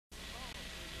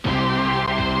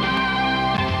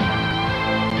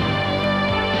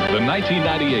The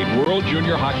 1998 World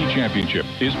Junior Hockey Championship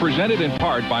is presented in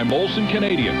part by Molson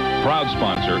Canadian, proud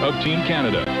sponsor of Team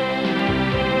Canada.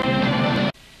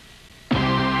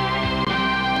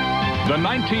 The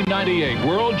 1998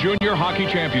 World Junior Hockey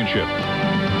Championship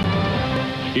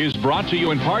is brought to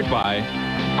you in part by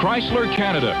Chrysler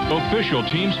Canada, official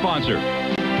team sponsor.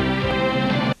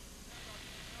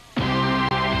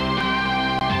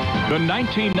 The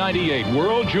 1998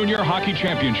 World Junior Hockey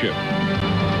Championship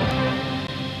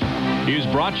is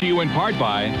brought to you in part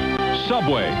by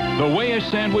Subway, the way a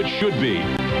sandwich should be.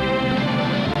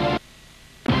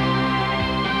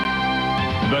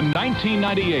 The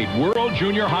 1998 World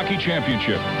Junior Hockey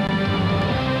Championship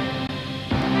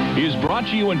is brought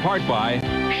to you in part by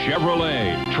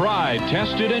Chevrolet, tried,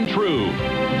 tested, and true.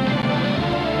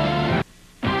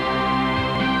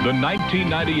 The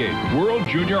 1998 World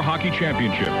Junior Hockey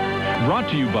Championship, brought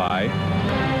to you by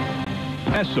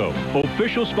Esso,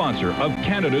 official sponsor of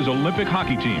Canada's Olympic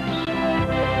hockey teams.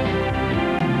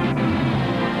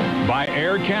 By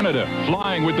Air Canada,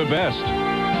 flying with the best.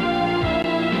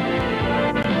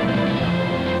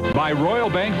 By Royal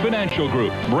Bank Financial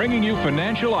Group, bringing you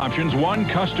financial options one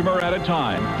customer at a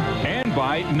time. And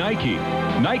by Nike.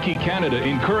 Nike Canada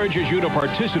encourages you to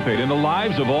participate in the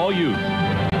lives of all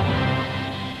youth.